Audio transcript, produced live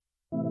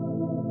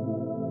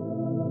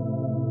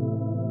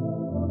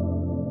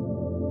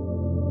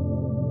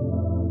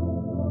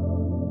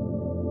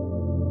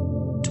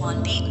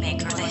The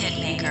Beatmaker, the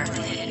Hitmaker,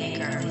 the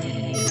Hitmaker, the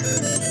Hitmaker.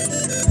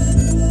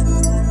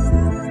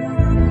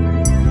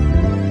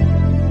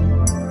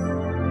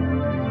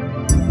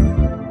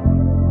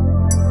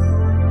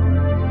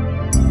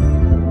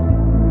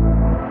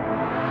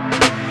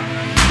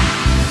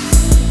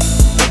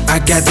 I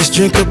got this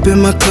drink up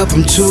in my cup,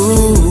 I'm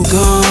too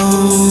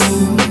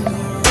gone.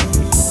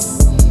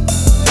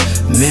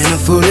 Man, I'm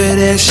full of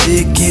that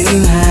shit,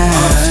 getting high.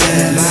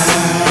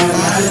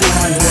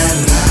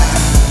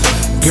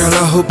 Girl,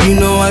 I hope you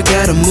know I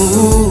gotta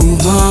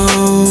move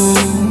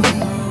on.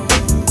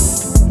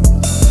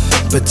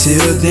 But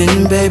till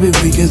then, baby,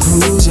 we can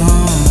cruise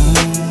on.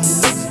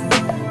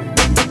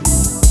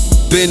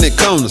 Bending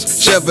corners,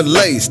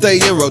 Chevrolet, stay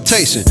in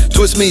rotation.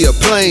 Twist me a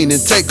plane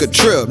and take a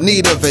trip,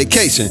 need a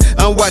vacation.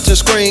 I'm watching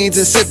screens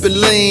and sipping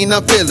lean,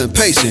 I'm feeling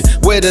patient.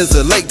 Wet as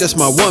a lake, that's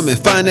my woman,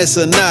 fine as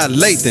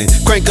annihilating.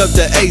 Crank up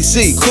the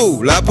AC,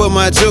 cool, I put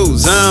my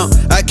jewels on.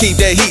 I keep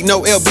that heat,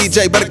 no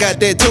LBJ, but I got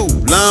that too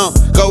long.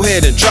 Go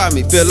ahead and try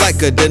me, feel like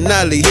a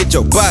Denali hit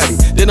your body.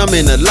 Then I'm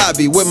in the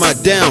lobby with my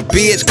down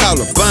bitch, call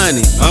her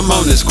Bonnie. I'm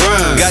on this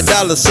grind, got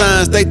dollar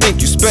signs, they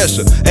think you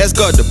special. Ask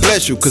God to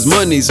bless you, cause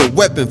money's a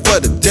weapon for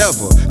the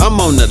devil. I'm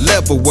on the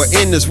level where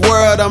in this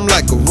world I'm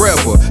like a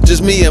rebel.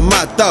 Just me and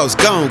my thoughts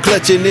gone,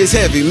 clutching this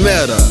heavy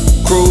metal.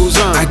 Cruise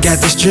on. I got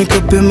this drink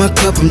up in my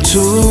cup, I'm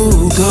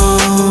too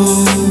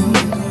gone.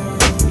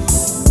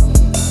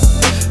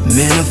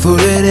 Man, I'm full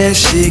of that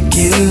shit,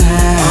 getting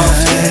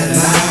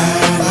high.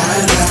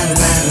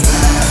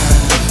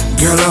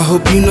 Girl, I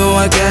hope you know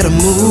I gotta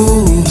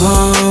move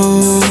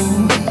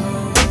on.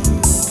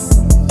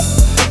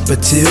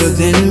 But till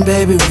then,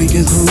 baby, we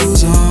can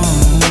cruise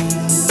on.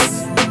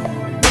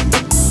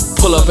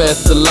 Pull up at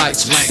the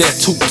lights, that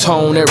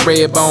two-tone, that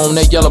red bone,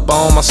 that yellow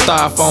bone, my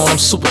styrofoam, I'm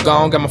super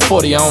gone, got my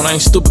 40 on, I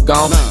ain't stupid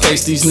gone.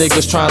 Case these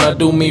niggas tryna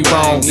do me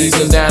wrong,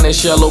 easing down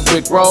this yellow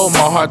brick road,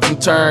 my heart can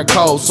turn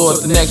cold. So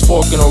at the next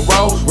fork in the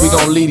road, we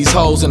gon' leave these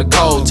hoes in the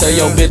cold. Tell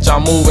your bitch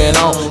I'm moving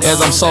on, as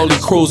I'm slowly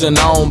cruising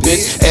on,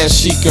 bitch, as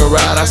she can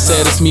ride. I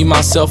said it's me,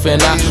 myself,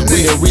 and I,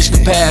 we done reached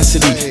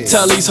capacity.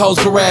 Tell these hoes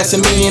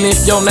harassing me, and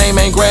if your name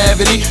ain't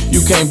gravity,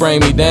 you can't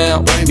bring me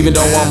down, even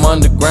though I'm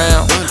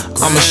underground.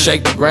 I'ma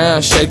shake the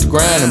ground,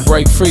 and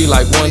break free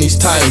like one of these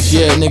titans.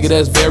 Yeah, nigga,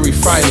 that's very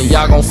frightening.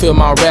 Y'all gon' feel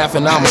my rap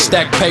and I'ma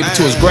stack paper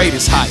to its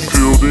greatest height.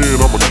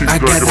 I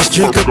got this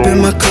drink up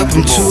in my cup,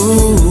 I'm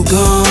too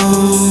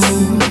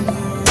gone.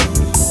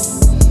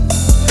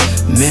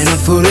 Man, I'm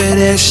full of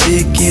that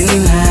shit,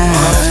 getting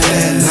high.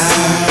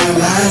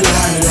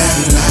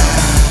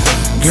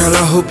 Girl,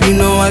 I hope you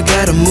know I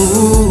gotta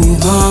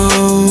move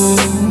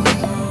on.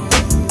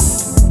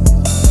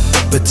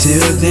 But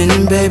till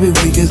then, baby,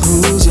 we can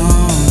cruise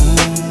on.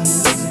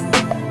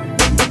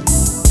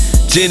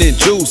 Gin and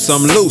juice,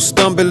 I'm loose,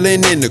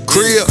 stumbling in the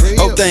crib.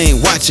 Hope they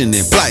ain't watching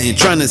and plotting,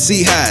 trying to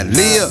see how I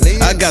live.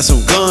 I got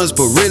some guns,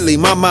 but really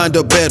my mind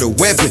a better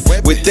weapon.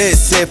 With that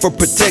said, for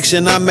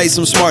protection, I made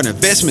some smart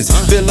investments.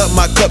 Fill up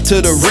my cup to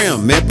the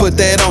rim and put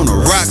that on the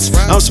rocks.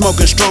 I'm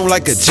smoking strong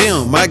like a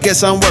gym, I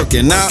guess I'm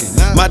working out.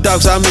 My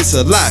dogs, I miss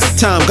a lot.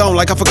 Time gone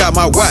like I forgot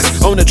my watch.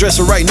 On the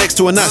dresser right next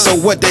to a knot, so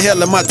what the hell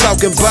am I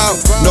talking about?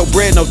 No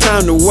bread, no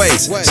time to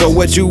waste. So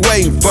what you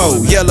waiting for?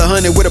 Yellow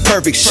honey with a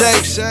perfect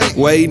shape,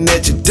 waiting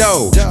at your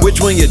door. Which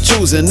one you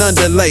choosing?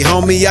 Underlay,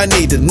 homie, I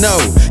need to know.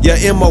 Your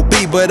MOB,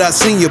 but I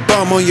seen you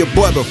bum on your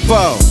boy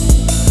before.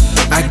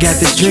 I got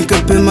this drink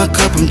up in my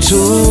cup, I'm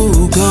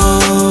too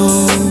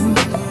gone.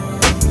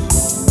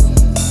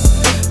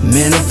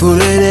 Man, I'm full of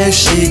that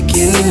shit,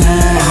 getting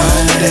high.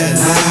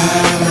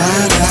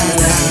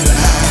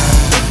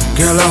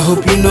 Girl, I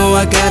hope you know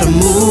I gotta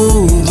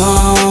move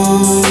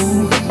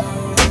on.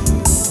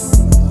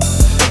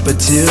 But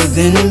till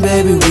then,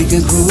 baby, we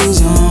can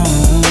cruise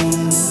on.